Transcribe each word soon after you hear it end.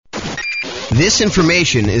This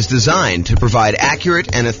information is designed to provide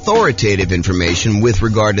accurate and authoritative information with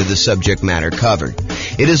regard to the subject matter covered.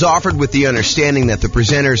 It is offered with the understanding that the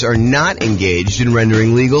presenters are not engaged in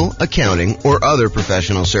rendering legal, accounting, or other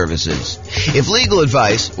professional services. If legal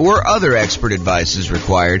advice or other expert advice is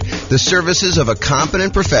required, the services of a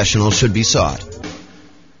competent professional should be sought.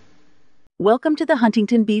 Welcome to the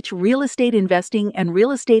Huntington Beach Real Estate Investing and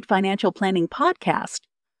Real Estate Financial Planning Podcast.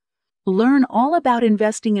 Learn all about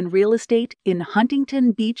investing in real estate in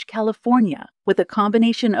Huntington Beach, California, with a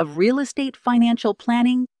combination of real estate financial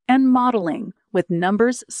planning and modeling with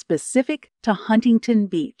numbers specific to Huntington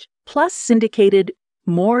Beach, plus syndicated,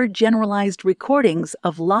 more generalized recordings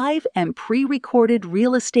of live and pre-recorded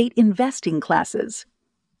real estate investing classes.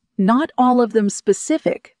 Not all of them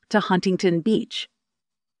specific to Huntington Beach.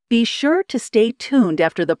 Be sure to stay tuned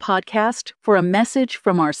after the podcast for a message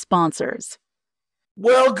from our sponsors.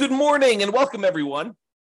 Well, good morning and welcome, everyone.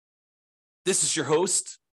 This is your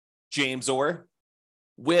host, James Orr,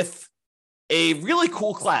 with a really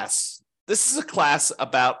cool class. This is a class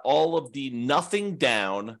about all of the nothing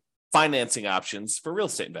down financing options for real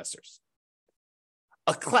estate investors.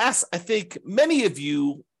 A class I think many of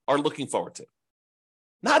you are looking forward to.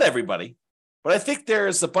 Not everybody, but I think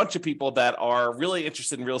there's a bunch of people that are really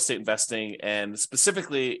interested in real estate investing and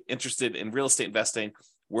specifically interested in real estate investing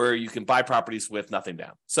where you can buy properties with nothing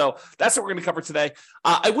down. So that's what we're going to cover today.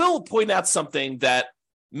 I will point out something that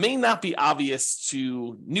may not be obvious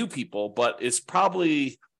to new people, but is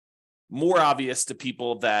probably more obvious to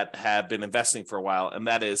people that have been investing for a while. And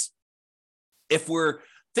that is, if we're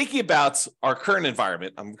thinking about our current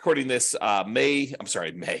environment, I'm recording this March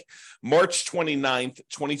 29th,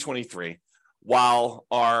 2023, while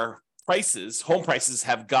our prices, home prices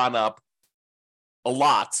have gone up a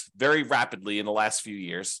lot, very rapidly in the last few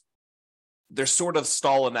years. They're sort of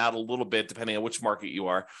stalling out a little bit, depending on which market you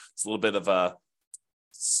are. It's a little bit of a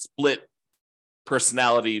split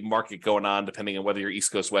personality market going on, depending on whether you're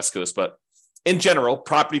East Coast, West Coast. But in general,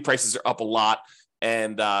 property prices are up a lot,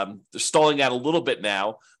 and they're stalling out a little bit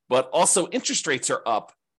now. But also interest rates are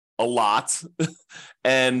up a lot,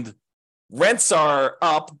 and rents are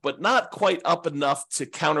up, but not quite up enough to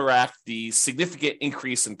counteract the significant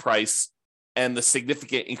increase in price and the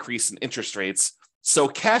significant increase in interest rates. So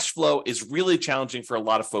cash flow is really challenging for a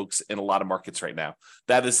lot of folks in a lot of markets right now.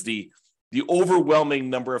 That is the overwhelming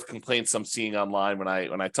number of complaints I'm seeing online when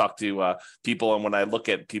I talk to people and when I look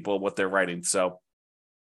at people, what they're writing. So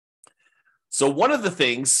one of the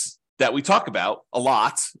things that we talk about a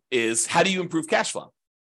lot is, how do you improve cash flow?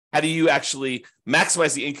 How do you actually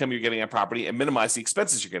maximize the income you're getting on property and minimize the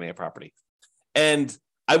expenses you're getting on property? And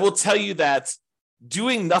I will tell you that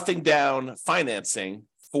doing nothing down financing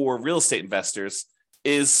for real estate investors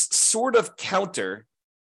is sort of counter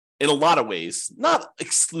in a lot of ways, not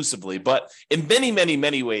exclusively, but in many, many,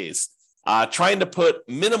 many ways. Trying to put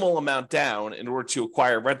minimal amount down in order to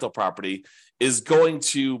acquire rental property is going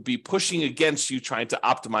to be pushing against you trying to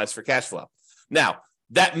optimize for cash flow. Now,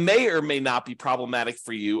 that may or may not be problematic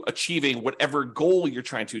for you achieving whatever goal you're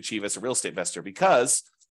trying to achieve as a real estate investor, because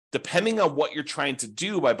depending on what you're trying to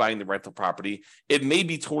do by buying the rental property, it may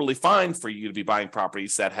be totally fine for you to be buying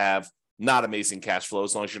properties that have not amazing cash flow,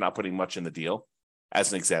 as long as you're not putting much in the deal,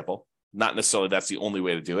 as an example. Not necessarily that's the only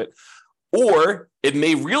way to do it. Or it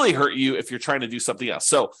may really hurt you if you're trying to do something else.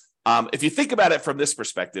 So if you think about it from this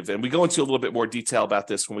perspective, and we go into a little bit more detail about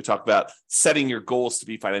this when we talk about setting your goals to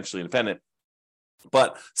be financially independent,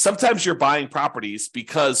 but sometimes you're buying properties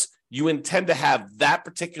because you intend to have that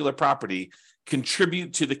particular property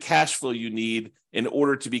contribute to the cash flow you need in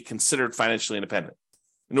order to be considered financially independent.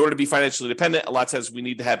 In order to be financially independent, a lot of times we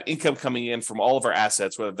need to have income coming in from all of our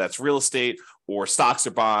assets, whether that's real estate or stocks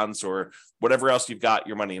or bonds or whatever else you've got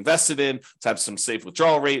your money invested in, to have some safe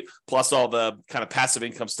withdrawal rate, plus all the kind of passive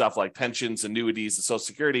income stuff like pensions, annuities, and Social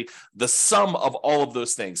Security. The sum of all of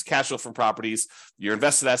those things, cash flow from properties, your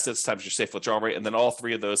invested assets times your safe withdrawal rate, and then all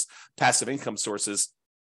three of those passive income sources,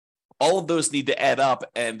 all of those need to add up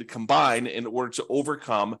and combine in order to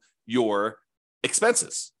overcome your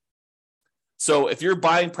expenses. So if you're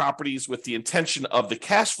buying properties with the intention of the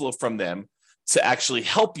cash flow from them to actually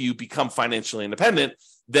help you become financially independent,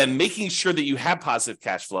 then making sure that you have positive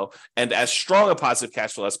cash flow and as strong a positive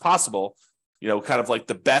cash flow as possible, kind of like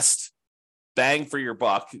the best bang for your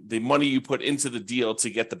buck, the money you put into the deal to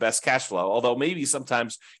get the best cash flow. Although maybe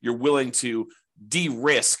sometimes you're willing to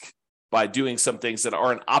de-risk by doing some things that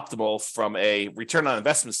aren't optimal from a return on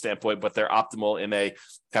investment standpoint, but they're optimal in a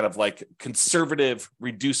kind of like conservative,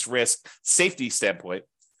 reduced risk safety standpoint.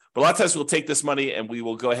 But a lot of times we'll take this money and we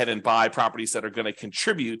will go ahead and buy properties that are going to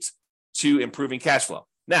contribute to improving cash flow.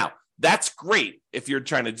 Now, that's great if you're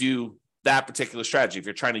trying to do that particular strategy, if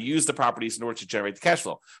you're trying to use the properties in order to generate the cash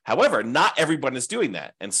flow. However, not everyone is doing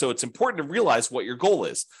that. And so it's important to realize what your goal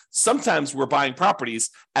is. Sometimes we're buying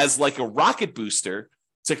properties as like a rocket booster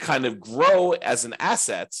to kind of grow as an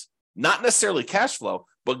asset, not necessarily cash flow,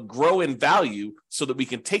 but grow in value so that we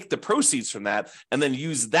can take the proceeds from that and then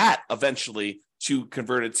use that eventually to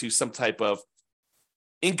convert it to some type of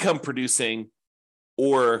income producing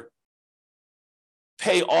or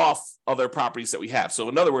pay off other properties that we have. So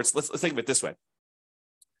in other words, let's think of it this way.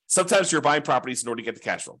 Sometimes you're buying properties in order to get the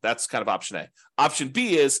cash flow. That's kind of option A. Option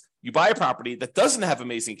B is you buy a property that doesn't have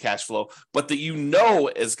amazing cash flow, but that you know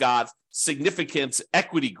has got significant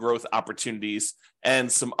equity growth opportunities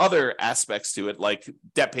and some other aspects to it, like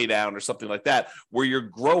debt pay down or something like that, where you're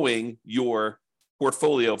growing your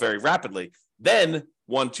portfolio very rapidly. Then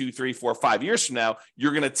 1, 2, 3, 4, 5 years from now,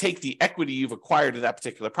 you're going to take the equity you've acquired in that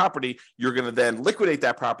particular property. You're going to then liquidate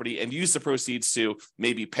that property and use the proceeds to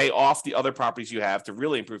maybe pay off the other properties you have to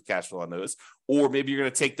really improve cash flow on those. Or maybe you're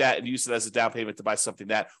going to take that and use it as a down payment to buy something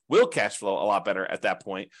that will cash flow a lot better at that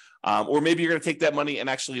point. Or maybe you're going to take that money and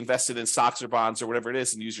actually invest it in stocks or bonds or whatever it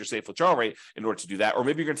is and use your safe withdrawal rate in order to do that. Or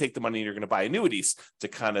maybe you're going to take the money and you're going to buy annuities to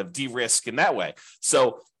kind of de-risk in that way.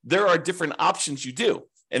 So there are different options you do.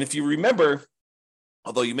 And if you remember,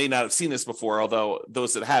 although you may not have seen this before, although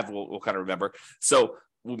those that have will kind of remember. So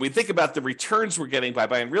when we think about the returns we're getting by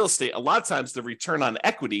buying real estate, a lot of times the return on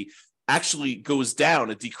equity actually goes down.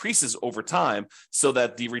 It decreases over time so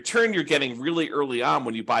that the return you're getting really early on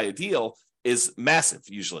when you buy a deal is massive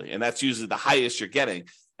usually. And that's usually the highest you're getting.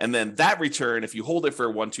 And then that return, if you hold it for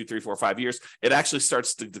 1, 2, 3, 4, 5 years, it actually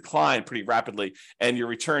starts to decline pretty rapidly and your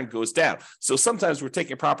return goes down. So sometimes we're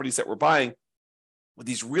taking properties that we're buying with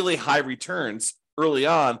these really high returns early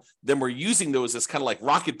on, then we're using those as kind of like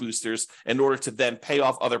rocket boosters in order to then pay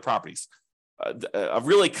off other properties. A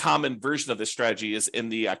really common version of this strategy is in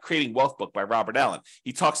the Creating Wealth book by Robert Allen.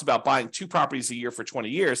 He talks about buying 2 properties a year for 20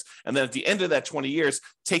 years, and then at the end of that 20 years,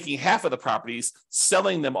 taking half of the properties,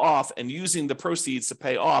 selling them off, and using the proceeds to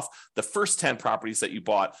pay off the first 10 properties that you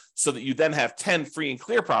bought so that you then have 10 free and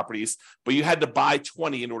clear properties, but you had to buy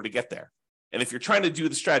 20 in order to get there. And if you're trying to do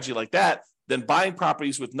the strategy like that, then buying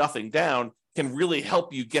properties with nothing down can really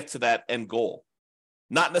help you get to that end goal.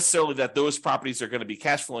 Not necessarily that those properties are going to be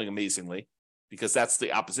cash flowing amazingly, because that's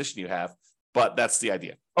the opposition you have, but that's the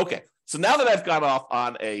idea. Okay, so now that I've gone off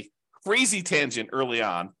on a crazy tangent early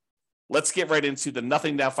on, let's get right into the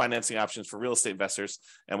nothing down financing options for real estate investors,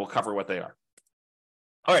 and we'll cover what they are.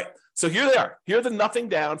 All right, so here they are. Here are the nothing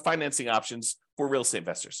down financing options for real estate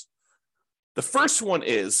investors. The first one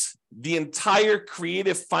is the entire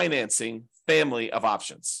creative financing family of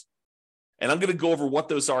options. And I'm going to go over what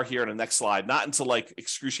those are here in the next slide, not into like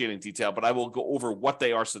excruciating detail, but I will go over what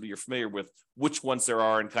they are so that you're familiar with which ones there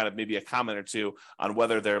are and kind of maybe a comment or two on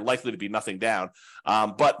whether they're likely to be nothing down.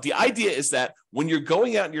 But the idea is that when you're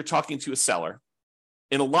going out and you're talking to a seller,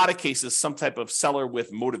 in a lot of cases, some type of seller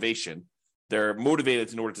with motivation, they're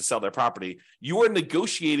motivated in order to sell their property, you are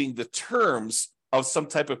negotiating the terms of some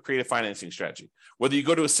type of creative financing strategy. Whether you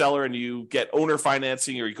go to a seller and you get owner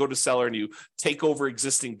financing, or you go to a seller and you take over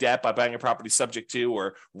existing debt by buying a property subject to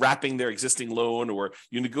or wrapping their existing loan, or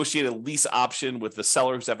you negotiate a lease option with the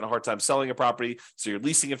seller who's having a hard time selling a property, so you're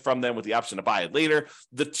leasing it from them with the option to buy it later.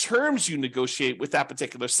 The terms you negotiate with that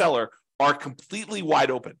particular seller are completely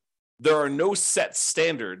wide open. There are no set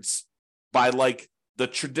standards by like the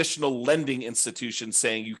traditional lending institutions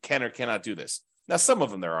saying you can or cannot do this. Now, some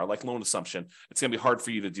of them there are, like loan assumption. It's going to be hard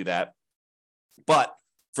for you to do that. But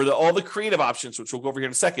for all the creative options, which we'll go over here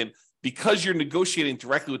in a second, because you're negotiating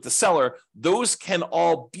directly with the seller, those can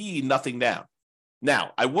all be nothing down.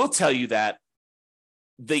 Now, I will tell you that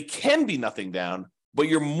they can be nothing down, but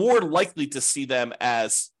you're more likely to see them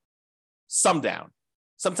as some down.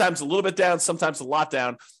 Sometimes a little bit down, sometimes a lot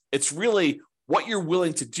down. It's really what you're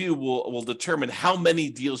willing to do will determine how many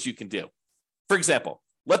deals you can do. For example,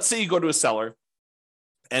 let's say you go to a seller,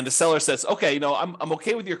 and the seller says, okay, I'm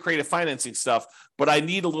okay with your creative financing stuff, but I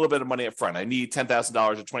need a little bit of money up front. I need $10,000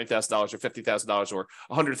 or $20,000 or $50,000 or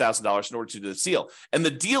 $100,000 in order to do this deal. And the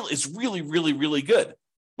deal is really, really, really good.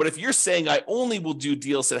 But if you're saying I only will do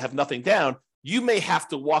deals that have nothing down, you may have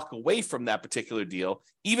to walk away from that particular deal,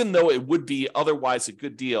 even though it would be otherwise a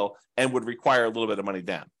good deal and would require a little bit of money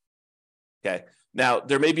down. Okay. Now,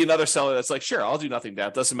 there may be another seller that's like, sure, I'll do nothing down.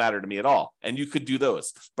 It doesn't matter to me at all. And you could do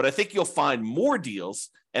those. But I think you'll find more deals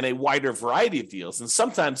and a wider variety of deals. And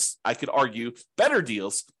sometimes I could argue better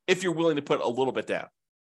deals if you're willing to put a little bit down.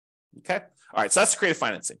 Okay. All right. So that's creative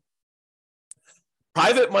financing.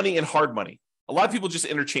 Private money and hard money. A lot of people just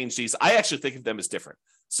interchange these. I actually think of them as different.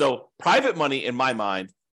 So private money, in my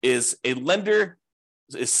mind, is a lender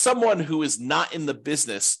is someone who is not in the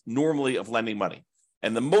business normally of lending money.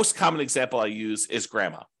 And the most common example I use is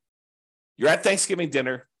grandma. You're at Thanksgiving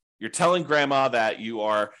dinner. You're telling grandma that you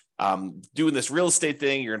are doing this real estate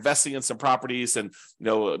thing. You're investing in some properties, and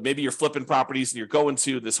maybe you're flipping properties, and you're going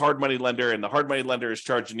to this hard money lender, and the hard money lender is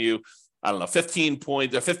charging you,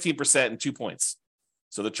 15% and 2 points.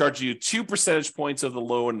 So they're charging you 2 percentage points of the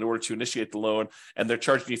loan in order to initiate the loan, and they're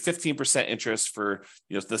charging you 15% interest for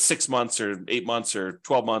the 6 months or 8 months or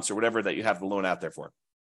 12 months or whatever that you have the loan out there for.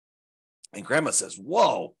 And grandma says,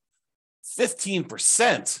 "Whoa,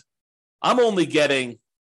 15%. I'm only getting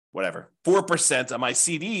 4% on my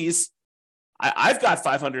CDs. I've got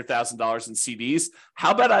 $500,000 in CDs.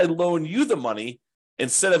 How about I loan you the money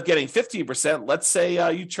instead of getting 15%? Let's say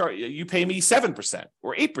you pay me 7%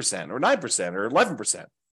 or 8% or 9% or 11%."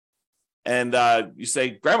 And you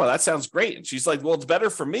say, "Grandma, that sounds great." And she's like, "Well, it's better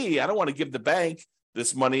for me. I don't want to give the bank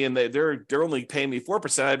this money, and they're only paying me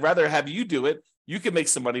 4%. I'd rather have you do it. You can make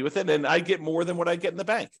some money with it, and I get more than what I get in the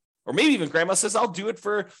bank." Or maybe even grandma says, "I'll do it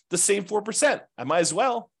for the same 4%. I might as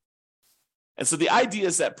well." And so the idea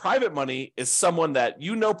is that private money is someone that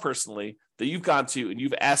personally, that you've gone to and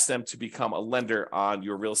you've asked them to become a lender on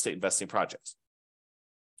your real estate investing projects.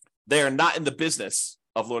 They are not in the business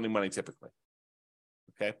of loaning money typically.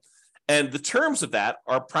 Okay. And the terms of that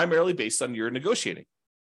are primarily based on your negotiating.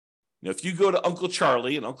 If you go to Uncle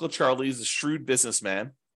Charlie, and Uncle Charlie is a shrewd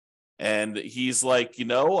businessman, and he's like,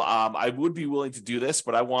 I would be willing to do this,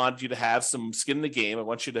 but I want you to have some skin in the game. I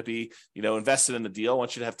want you to be, invested in the deal. I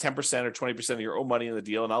want you to have 10% or 20% of your own money in the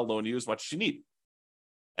deal, and I'll loan you as much as you need.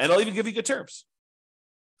 And I'll even give you good terms.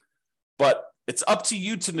 But it's up to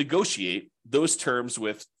you to negotiate those terms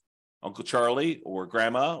with Uncle Charlie or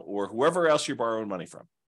grandma or whoever else you're borrowing money from.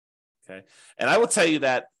 Okay. And I will tell you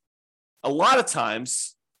that a lot of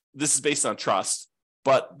times this is based on trust.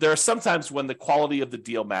 But there are sometimes when the quality of the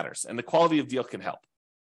deal matters, and the quality of deal can help.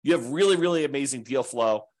 You have really, really amazing deal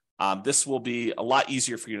flow. This will be a lot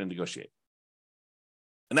easier for you to negotiate.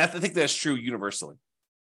 And I think that's true universally,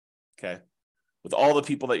 okay, with all the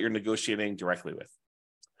people that you're negotiating directly with.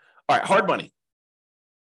 All right, hard money.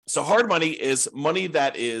 So hard money is money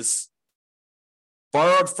that is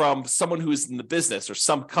borrowed from someone who is in the business, or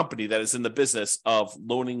some company that is in the business of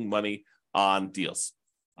loaning money on deals.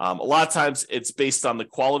 A lot of times it's based on the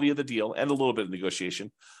quality of the deal and a little bit of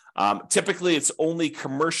negotiation. Typically, it's only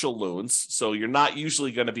commercial loans, so you're not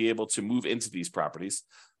usually going to be able to move into these properties.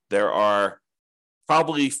 There are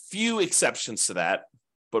probably few exceptions to that,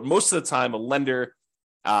 but most of the time, a lender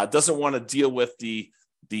doesn't want to deal with the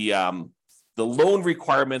loan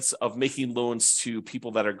requirements of making loans to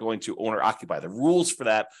people that are going to own or occupy. The rules for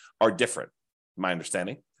that are different, my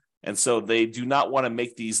understanding, and so they do not want to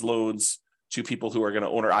make these loans to people who are going to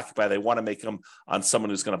own or occupy. They want to make them on someone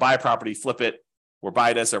who's going to buy a property, flip it, or buy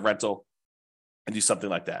it as a rental and do something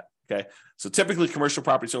like that. Okay. So typically commercial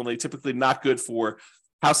properties only, typically not good for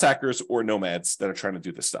house hackers or nomads that are trying to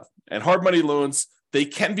do this stuff. And hard money loans, they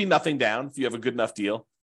can be nothing down if you have a good enough deal,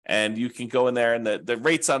 and you can go in there, and the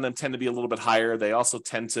rates on them tend to be a little bit higher. They also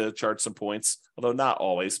tend to charge some points, although not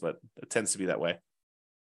always, but it tends to be that way.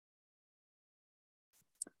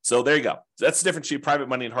 So there you go. That's the difference between private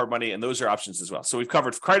money and hard money, and those are options as well. So we've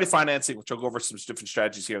covered credit financing, which I'll go over some different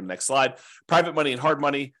strategies here in the next slide. Private money and hard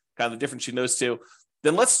money, kind of the difference between those two.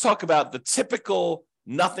 Then let's talk about the typical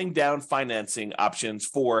nothing down financing options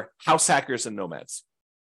for house hackers and nomads.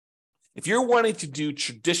 If you're wanting to do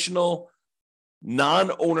traditional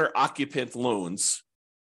non-owner occupant loans,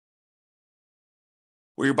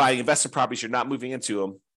 where you're buying investment properties, you're not moving into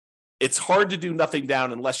them, it's hard to do nothing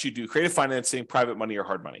down unless you do creative financing, private money, or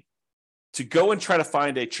hard money. To go and try to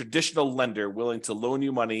find a traditional lender willing to loan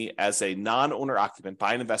you money as a non-owner occupant,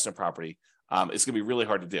 buy an investment property, is going to be really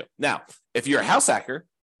hard to do. Now, if you're a house hacker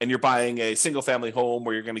and you're buying a single family home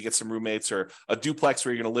where you're going to get some roommates, or a duplex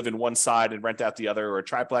where you're going to live in one side and rent out the other, or a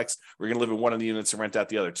triplex where you're going to live in one of the units and rent out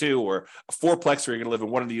the other two, or a fourplex where you're going to live in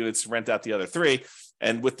one of the units and rent out the other three.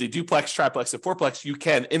 And with the duplex, triplex, and fourplex, you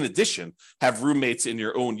can, in addition, have roommates in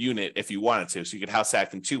your own unit if you wanted to. So you could house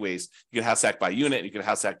hack in two ways. You can house hack by unit, and you can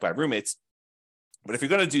house hack by roommates. But if you're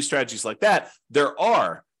going to do strategies like that, there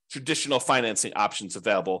are traditional financing options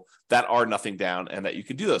available that are nothing down and that you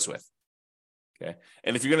can do those with. Okay.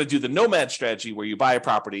 And if you're going to do the nomad strategy, where you buy a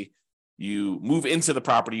property, you move into the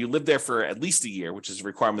property, you live there for at least a year, which is a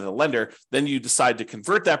requirement of the lender, then you decide to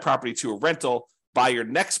convert that property to a rental, buy your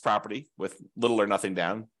next property with little or nothing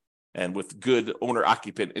down and with good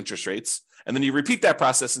owner-occupant interest rates. And then you repeat that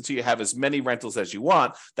process until you have as many rentals as you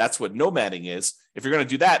want. That's what nomading is. If you're going to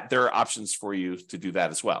do that, there are options for you to do that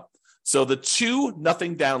as well. So the two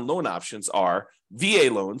nothing down loan options are VA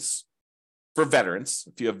loans, for veterans.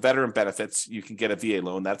 If you have veteran benefits, you can get a VA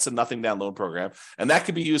loan. That's a nothing down loan program. And that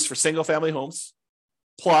could be used for single family homes.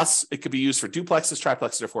 Plus, it could be used for duplexes,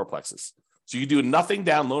 triplexes, or fourplexes. So you do a nothing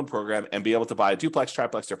down loan program and be able to buy a duplex,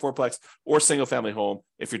 triplex, or fourplex, or single family home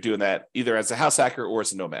if you're doing that either as a house hacker or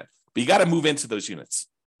as a nomad. But you got to move into those units.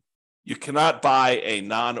 You cannot buy a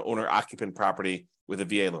non-owner occupant property with a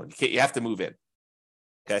VA loan. You have to move in.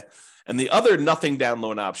 Okay. And the other nothing down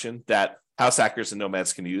loan option that house hackers and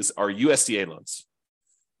nomads can use are USDA loans.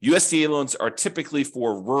 USDA loans are typically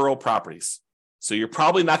for rural properties. So you're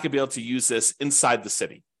probably not going to be able to use this inside the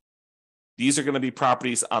city. These are going to be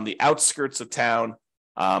properties on the outskirts of town,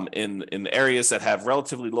 in areas that have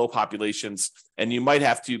relatively low populations, and you might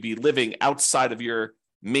have to be living outside of your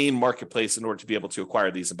main marketplace in order to be able to acquire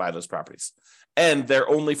these and buy those properties. And they're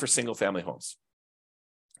only for single family homes.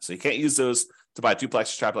 So you can't use those to buy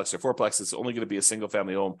duplex, triplex, or fourplex. It's only going to be a single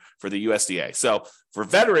family home for the USDA. So for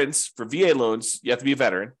veterans, for VA loans, you have to be a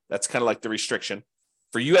veteran. That's kind of like the restriction.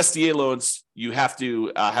 For USDA loans, you have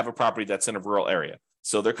to have a property that's in a rural area.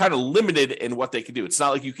 So they're kind of limited in what they can do. It's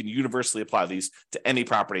not like you can universally apply these to any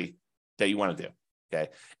property that you want to do. Okay.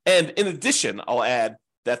 And in addition, I'll add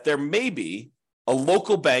that there may be a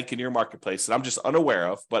local bank in your marketplace that I'm just unaware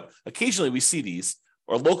of, but occasionally we see these,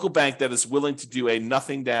 or a local bank that is willing to do a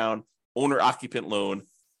nothing down owner occupant loan.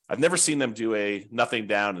 I've never seen them do a nothing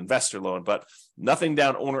down investor loan, but nothing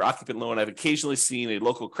down owner occupant loan. I've occasionally seen a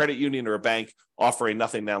local credit union or a bank offer a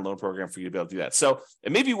nothing down loan program for you to be able to do that. So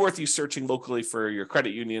it may be worth you searching locally for your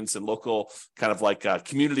credit unions and local kind of like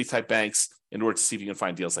community type banks in order to see if you can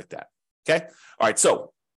find deals like that. Okay. All right.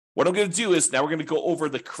 So what I'm going to do is now we're going to go over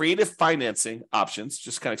the creative financing options,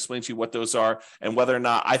 just kind of explain to you what those are and whether or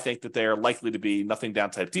not I think that they are likely to be nothing down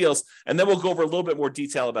type deals. And then we'll go over a little bit more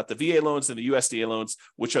detail about the VA loans and the USDA loans,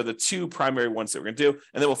 which are the two primary ones that we're going to do.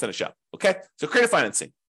 And then we'll finish up. Okay. So creative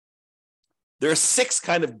financing. There are 6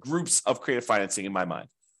 kind of groups of creative financing in my mind.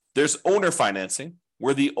 There's owner financing,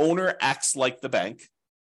 where the owner acts like the bank.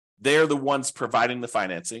 They're the ones providing the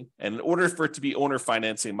financing. And in order for it to be owner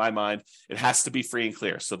financing, in my mind, it has to be free and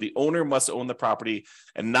clear. So the owner must own the property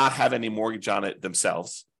and not have any mortgage on it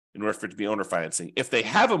themselves in order for it to be owner financing. If they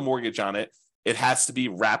have a mortgage on it, it has to be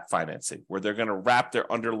wrap financing, where they're going to wrap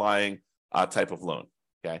their underlying type of loan.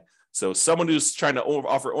 Okay. So someone who's trying to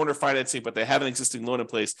offer owner financing, but they have an existing loan in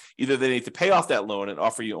place, either they need to pay off that loan and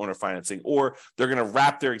offer you owner financing, or they're going to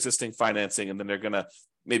wrap their existing financing and then they're going to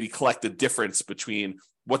maybe collect the difference between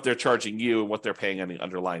what they're charging you and what they're paying on the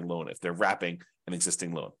underlying loan if they're wrapping an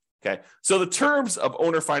existing loan. Okay. So the terms of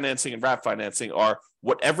owner financing and wrap financing are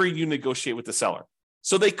whatever you negotiate with the seller.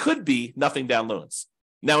 So they could be nothing down loans.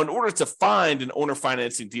 Now, in order to find an owner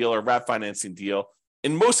financing deal or wrap financing deal,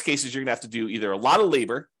 in most cases, you're going to have to do either a lot of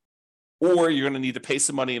labor or you're going to need to pay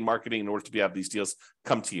some money in marketing in order to have these deals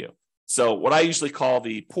come to you. So what I usually call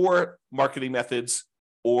the poor marketing methods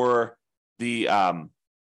or the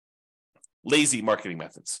lazy marketing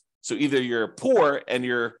methods. So either you're poor and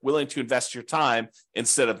you're willing to invest your time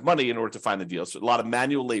instead of money in order to find the deals. So a lot of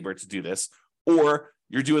manual labor to do this, or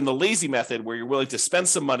you're doing the lazy method where you're willing to spend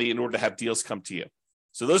some money in order to have deals come to you.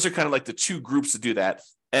 So those are kind of like the 2 groups to do that.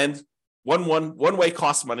 And one way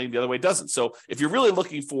costs money and the other way doesn't. So if you're really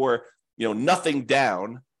looking for, nothing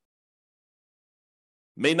down,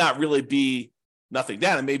 may not really be nothing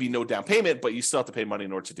down. It may be no down payment, but you still have to pay money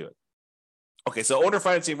in order to do it. Okay, so owner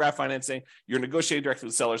financing, wrap financing, you're negotiating directly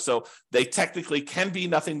with the seller. So they technically can be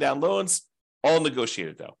nothing down loans, all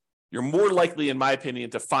negotiated though. You're more likely, in my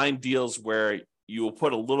opinion, to find deals where you will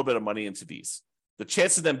put a little bit of money into these. The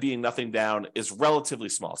chance of them being nothing down is relatively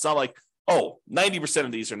small. It's not like, 90%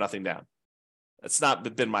 of these are nothing down. That's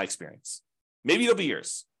not been my experience. Maybe it'll be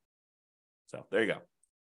yours. So there you go. All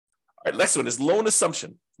right, next one is loan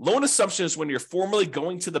assumption. Loan assumption is when you're formally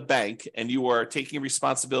going to the bank and you are taking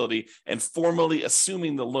responsibility and formally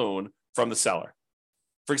assuming the loan from the seller.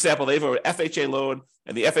 For example, they have an FHA loan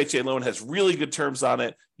and the FHA loan has really good terms on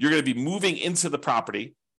it. You're going to be moving into the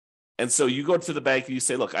property. And so you go to the bank and you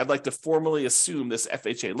say, look, I'd like to formally assume this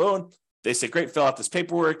FHA loan. They say, great, fill out this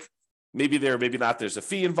paperwork. Maybe there, maybe not. There's a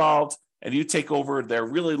fee involved. And you take over their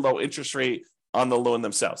really low interest rate on the loan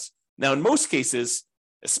themselves. Now, in most cases,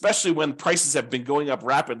 especially when prices have been going up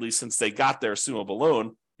rapidly since they got their assumable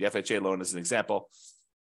loan, the FHA loan is an example,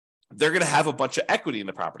 they're going to have a bunch of equity in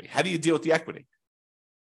the property. How do you deal with the equity?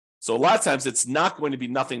 So a lot of times it's not going to be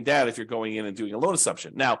nothing down if you're going in and doing a loan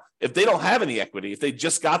assumption. Now, if they don't have any equity, if they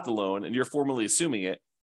just got the loan and you're formally assuming it,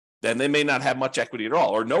 then they may not have much equity at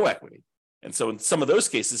all or no equity. And so in some of those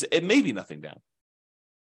cases, it may be nothing down.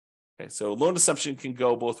 Okay, so loan assumption can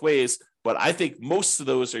go both ways, but I think most of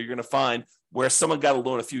those are you're going to find where someone got a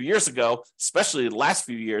loan a few years ago, especially the last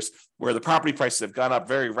few years, where the property prices have gone up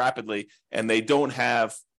very rapidly and they don't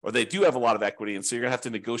have, or they do have a lot of equity. And so you're going to have to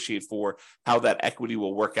negotiate for how that equity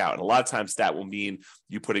will work out. And a lot of times that will mean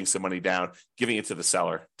you putting some money down, giving it to the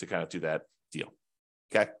seller to kind of do that deal.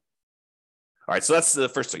 Okay. All right. So that's the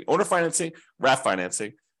first thing: owner financing, RAF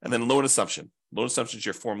financing, and then loan assumption. Loan assumption is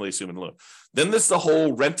you're formally assuming the loan. Then there's the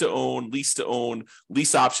whole rent to own, lease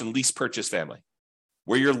option, lease purchase family,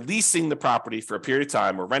 where you're leasing the property for a period of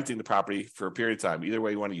time or renting the property for a period of time, either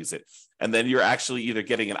way you want to use it. And then you're actually either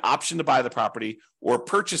getting an option to buy the property or a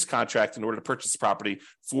purchase contract in order to purchase the property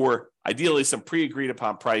for ideally some pre-agreed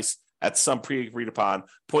upon price at some pre-agreed upon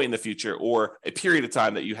point in the future, or a period of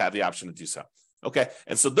time that you have the option to do so. Okay.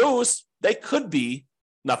 And so those, they could be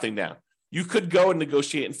nothing down. You could go and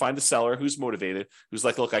negotiate and find a seller who's motivated, who's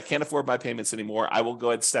like, look, I can't afford my payments anymore. I will go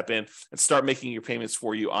ahead and step in and start making your payments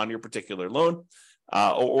for you on your particular loan.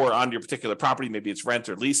 Or on your particular property, maybe it's rent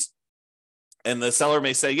or lease. And the seller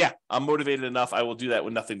may say, yeah, I'm motivated enough. I will do that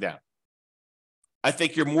with nothing down. I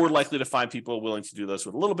think you're more likely to find people willing to do those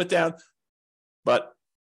with a little bit down, but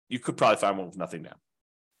you could probably find one with nothing down.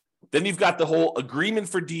 Then you've got the whole agreement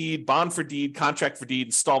for deed, bond for deed, contract for deed,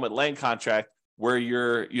 installment land contract, where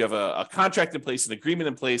you have a contract in place, an agreement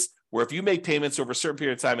in place, where if you make payments over a certain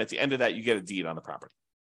period of time, at the end of that, you get a deed on the property.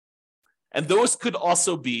 And those could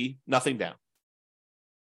also be nothing down.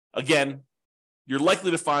 Again, you're likely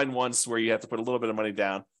to find ones where you have to put a little bit of money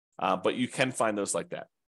down, but you can find those like that.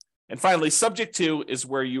 And finally, subject to is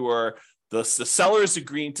where you are, the seller is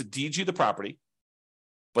agreeing to deed you the property,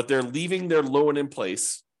 but they're leaving their loan in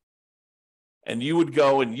place, and you would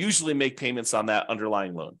go and usually make payments on that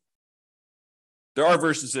underlying loan. There are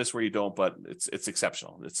versions of this where you don't, but it's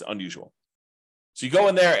exceptional. It's unusual. So you go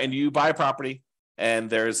in there and you buy a property, and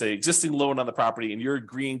there's an existing loan on the property, and you're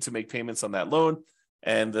agreeing to make payments on that loan.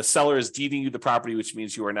 And the seller is deeding you the property, which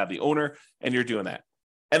means you are now the owner, and you're doing that.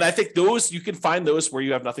 And I think those, you can find those where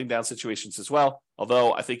you have nothing down situations as well.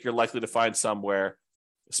 Although I think you're likely to find some where,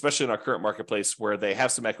 especially in our current marketplace, where they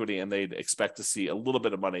have some equity and they'd expect to see a little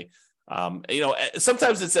bit of money.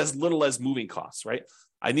 Sometimes it's as little as moving costs, right?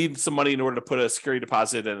 I need some money in order to put a security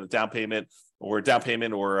deposit and a down payment or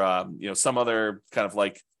some other kind of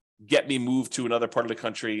like get me moved to another part of the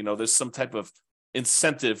country. There's some type of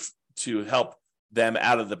incentive to help them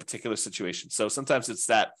out of the particular situation. So sometimes it's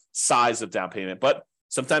that size of down payment, but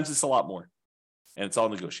sometimes it's a lot more, and it's all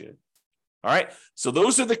negotiated. All right. So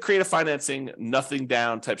those are the creative financing, nothing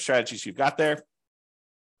down type strategies you've got there.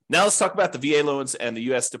 Now let's talk about the VA loans and the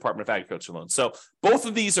U.S. Department of Agriculture loans. So both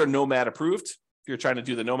of these are Nomad approved. If you're trying to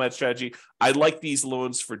do the Nomad strategy, I like these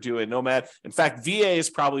loans for doing Nomad. In fact, VA is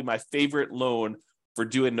probably my favorite loan for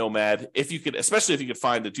doing Nomad, especially if you could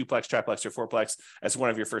find the duplex, triplex, or fourplex as one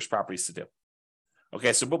of your first properties to do.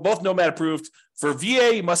 Okay, so both Nomad approved. For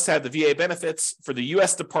VA, you must have the VA benefits. For the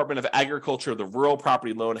U.S. Department of Agriculture, the rural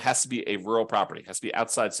property loan has to be a rural property, has to be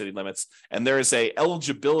outside city limits. And there is a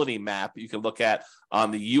eligibility map you can look at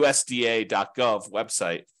on the USDA.gov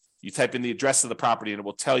website. You type in the address of the property, and it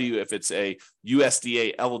will tell you if it's a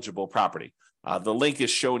USDA eligible property. The link is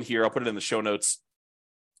shown here. I'll put it in the show notes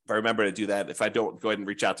if I remember to do that. If I don't, go ahead and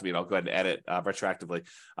reach out to me, and I'll go ahead and add it retroactively.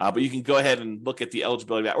 But you can go ahead and look at the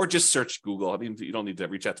eligibility map, or just search Google. I mean, you don't need to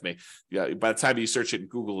reach out to me. Yeah, by the time you search it in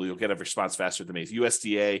Google, you'll get a response faster than me. It's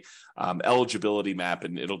USDA eligibility map,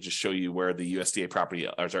 and it'll just show you where the USDA property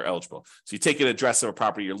are eligible. So you take an address of a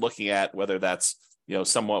property you're looking at, whether that's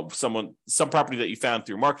some property that you found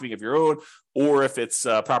through marketing of your own, or if it's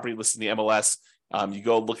property listed in the MLS, you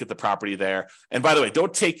go look at the property there. And by the way,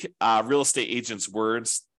 don't take real estate agents'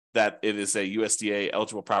 words that it is a USDA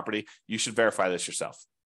eligible property. You should verify this yourself.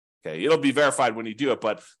 Okay, it'll be verified when you do it,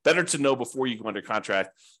 but better to know before you go under contract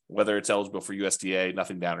whether it's eligible for USDA,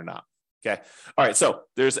 nothing down or not. Okay. All right. So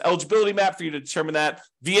there's eligibility map for you to determine that.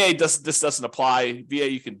 This doesn't apply.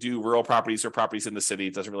 VA, you can do rural properties or properties in the city.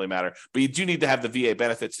 It doesn't really matter. But you do need to have the VA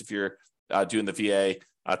benefits if you're doing the VA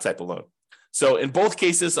type of loan. So in both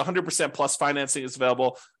cases, 100% plus financing is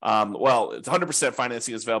available. 100%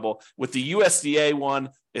 financing is available. With the USDA one,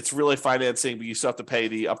 it's really financing, but you still have to pay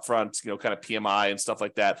the upfront, kind of PMI and stuff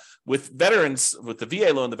like that. With veterans, with the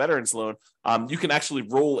VA loan, the veterans loan, you can actually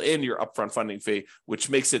roll in your upfront funding fee, which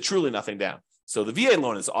makes it truly nothing down. So the VA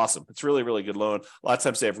loan is awesome. It's really, really good loan. A lot of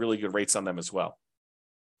times they have really good rates on them as well.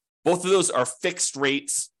 Both of those are fixed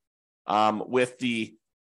rates. With the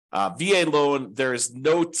VA loan, there is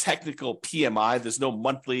no technical PMI. There's no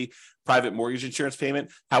monthly private mortgage insurance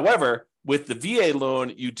payment. However, With the VA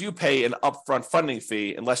loan, you do pay an upfront funding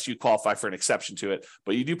fee unless you qualify for an exception to it,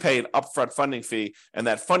 but you do pay an upfront funding fee, and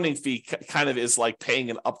that funding fee kind of is like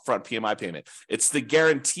paying an upfront PMI payment. It's the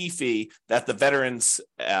guarantee fee that the Veterans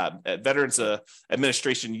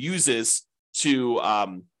Administration uses to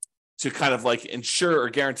kind of like insure or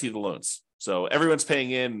guarantee the loans. So everyone's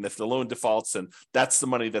paying in, and if the loan defaults, and that's the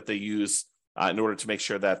money that they use in order to make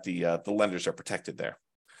sure that the lenders are protected there.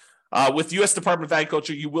 With U.S. Department of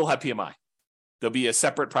Agriculture, you will have PMI. There'll be a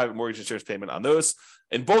separate private mortgage insurance payment on those.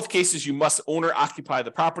 In both cases, you must own or occupy the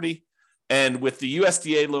property. And with the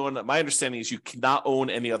USDA loan, my understanding is you cannot own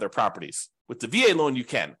any other properties. With the VA loan, you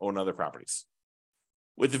can own other properties.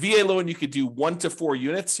 With the VA loan, you could do 1 to 4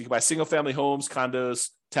 units. You can buy single-family homes, condos,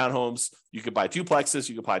 townhomes. You could buy duplexes.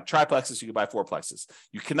 You could buy triplexes. You could buy fourplexes.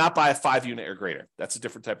 You cannot buy a 5-unit or greater. That's a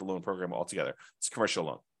different type of loan program altogether. It's a commercial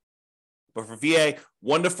loan. But for VA,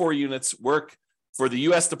 1 to 4 units work. For the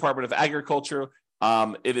U.S. Department of Agriculture,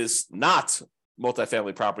 it is not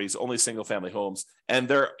multifamily properties, only single-family homes.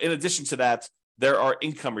 And in addition to that, there are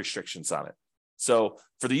income restrictions on it. So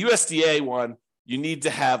for the USDA one, you need to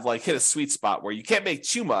have hit a sweet spot where you can't make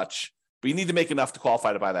too much, but you need to make enough to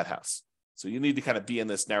qualify to buy that house. So you need to kind of be in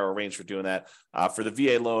this narrow range for doing that. For the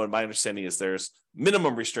VA loan, my understanding is there's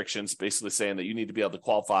minimum restrictions, basically saying that you need to be able to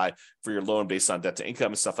qualify for your loan based on debt to income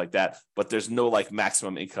and stuff like that. But there's no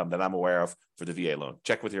maximum income that I'm aware of for the VA loan.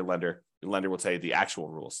 Check with your lender. Your lender will tell you the actual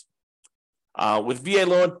rules. With VA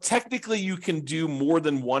loan, technically you can do more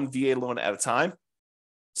than one VA loan at a time.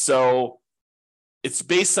 So it's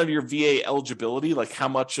based on your VA eligibility, like how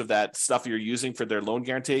much of that stuff you're using for their loan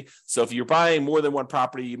guarantee. So if you're buying more than one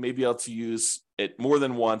property, you may be able to use it more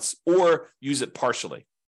than once or use it partially.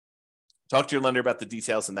 Talk to your lender about the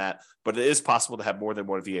details in that, but it is possible to have more than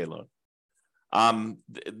one VA loan.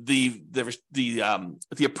 The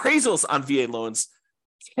appraisals on VA loans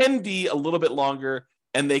can be a little bit longer,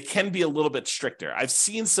 and they can be a little bit stricter. I've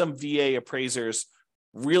seen some VA appraisers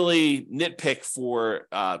really nitpick for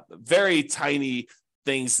very tiny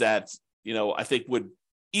things that I think would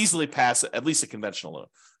easily pass at least a conventional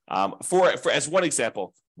loan. For as one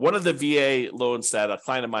example, one of the VA loans that a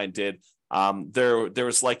client of mine did, there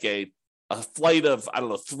was a flight of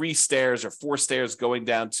 3 stairs or 4 stairs going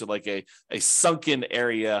down to a sunken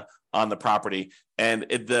area on the property, and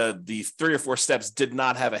the 3 or 4 steps did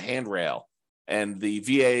not have a handrail, and the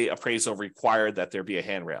VA appraisal required that there be a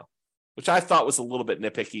handrail, which I thought was a little bit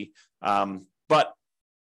nitpicky, but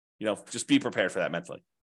just be prepared for that mentally.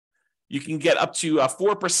 You can get up to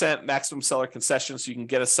 4% maximum seller concession, so you can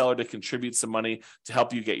get a seller to contribute some money to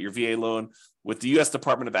help you get your VA loan. With the U.S.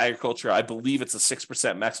 Department of Agriculture, I believe it's a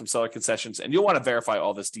 6% maximum seller concessions, and you'll want to verify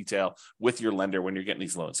all this detail with your lender when you're getting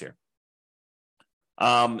these loans here.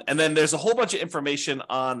 And then there's a whole bunch of information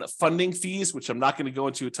on funding fees, which I'm not going to go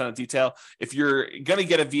into a ton of detail. If you're going to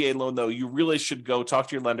get a VA loan, though, you really should go talk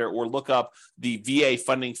to your lender or look up the VA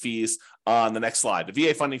funding fees on the next slide. The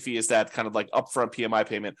VA funding fee is that kind of upfront PMI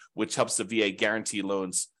payment, which helps the VA guarantee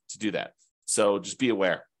loans to do that. So just be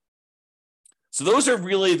aware. So those are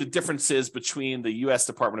really the differences between the U.S.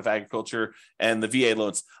 Department of Agriculture and the VA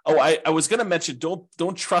loans. Oh, I was going to mention,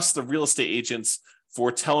 don't trust the real estate agents for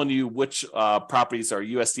telling you which properties are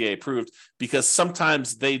USDA approved, because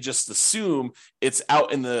sometimes they just assume it's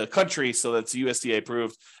out in the country, so that's USDA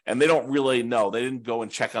approved, and they don't really know. They didn't go and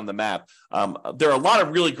check on the map. There are a lot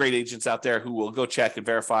of really great agents out there who will go check and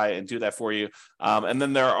verify and do that for you. And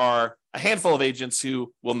then there are a handful of agents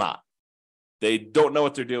who will not. They don't know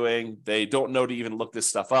what they're doing. They don't know to even look this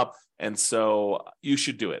stuff up. And so you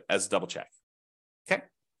should do it as a double check. Okay.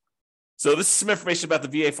 So this is some information about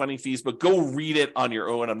the VA funding fees, but go read it on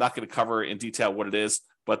your own. I'm not going to cover in detail what it is,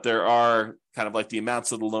 but there are kind of the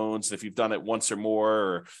amounts of the loans, if you've done it once or more,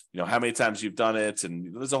 or how many times you've done it.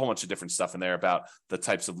 And there's a whole bunch of different stuff in there about the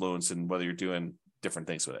types of loans and whether you're doing different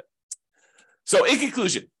things with it. So in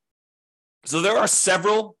conclusion, there are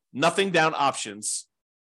several nothing down options,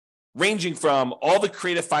 ranging from all the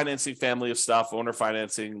creative financing family of stuff, owner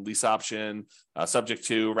financing, lease option, subject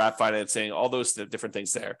to wrap financing, all those different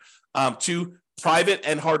things there, to private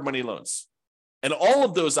and hard money loans. And all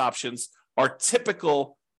of those options are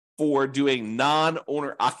typical for doing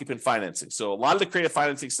non-owner occupant financing. So a lot of the creative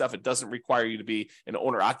financing stuff, it doesn't require you to be an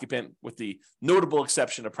owner occupant, with the notable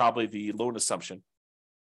exception of probably the loan assumption,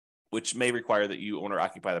 which may require that you owner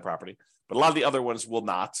occupy the property. But a lot of the other ones will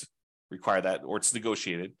not require that, or it's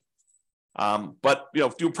negotiated. But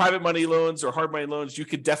doing private money loans or hard money loans, you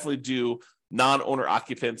could definitely do non-owner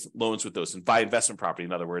occupant loans with those, and buy investment property,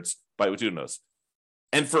 in other words, by doing those.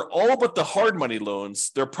 And for all but the hard money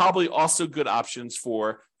loans, there are probably also good options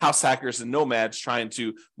for house hackers and nomads trying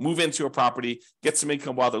to move into a property, get some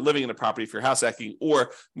income while they're living in a property if you're house hacking,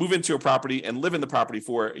 or move into a property and live in the property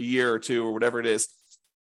for a year or two or whatever it is,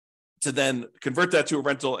 to then convert that to a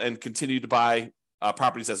rental and continue to buy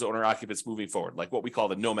properties as owner occupants moving forward, like what we call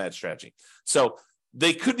the nomad strategy. So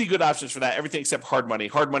they could be good options for that, everything except hard money.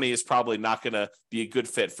 Hard money is probably not going to be a good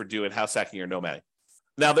fit for doing house hacking or nomading.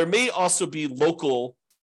 Now, there may also be local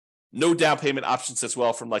no down payment options as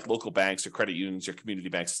well from like local banks or credit unions or community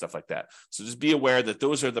banks and stuff like that. So just be aware that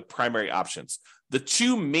those are the primary options. The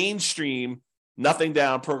two mainstream nothing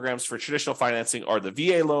down programs for traditional financing are the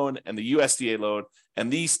VA loan and the USDA loan. And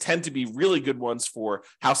these tend to be really good ones for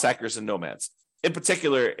house hackers and nomads. In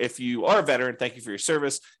particular, if you are a veteran, thank you for your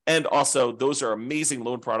service. And also, those are amazing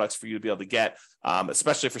loan products for you to be able to get,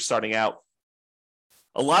 especially for starting out.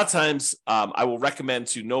 A lot of times, I will recommend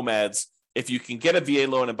to nomads, if you can get a VA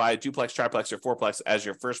loan and buy a duplex, triplex, or fourplex as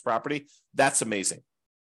your first property, that's amazing.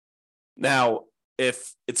 Now,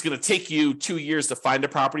 if it's going to take you 2 years to find a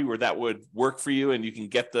property where that would work for you and you can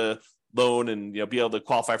get the loan and be able to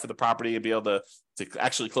qualify for the property and be able to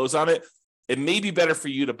actually close on it, it may be better for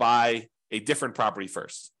you to buy a different property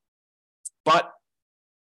first. But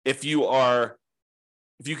if you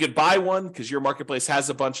could buy one because your marketplace has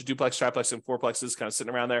a bunch of duplex, triplex, and fourplexes kind of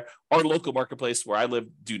sitting around there, our local marketplace where I live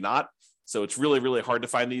do not. So it's really, really hard to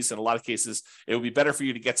find these. In a lot of cases, it would be better for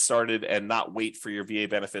you to get started and not wait for your VA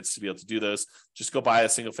benefits to be able to do those. Just go buy a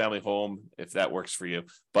single family home if that works for you.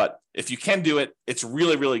 But if you can do it, it's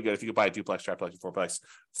really, really good if you could buy a duplex, triplex, and fourplex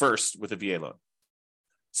first with a VA loan.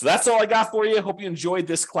 So that's all I got for you. Hope you enjoyed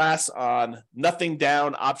this class on nothing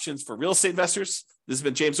down options for real estate investors. This has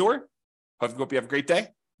been James Orr. Hope you have a great day.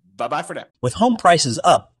 Bye-bye for now. With home prices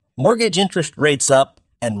up, mortgage interest rates up,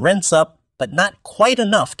 and rents up, but not quite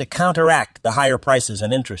enough to counteract the higher prices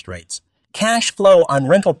and interest rates, cash flow on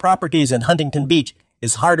rental properties in Huntington Beach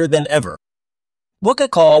is harder than ever. Book a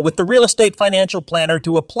call with the Real Estate Financial Planner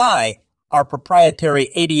to apply our proprietary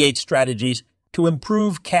 88 strategies to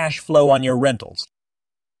improve cash flow on your rentals.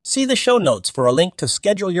 See the show notes for a link to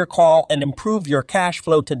schedule your call and improve your cash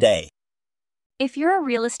flow today. If you're a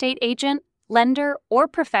real estate agent, lender, or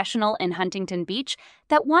professional in Huntington Beach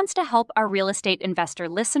that wants to help our real estate investor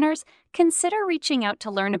listeners, consider reaching out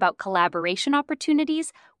to learn about collaboration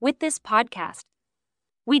opportunities with this podcast.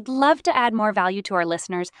 We'd love to add more value to our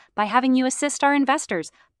listeners by having you assist our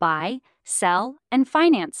investors buy, sell, and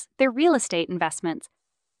finance their real estate investments.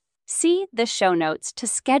 See the show notes to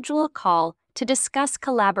schedule a call to discuss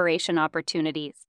collaboration opportunities.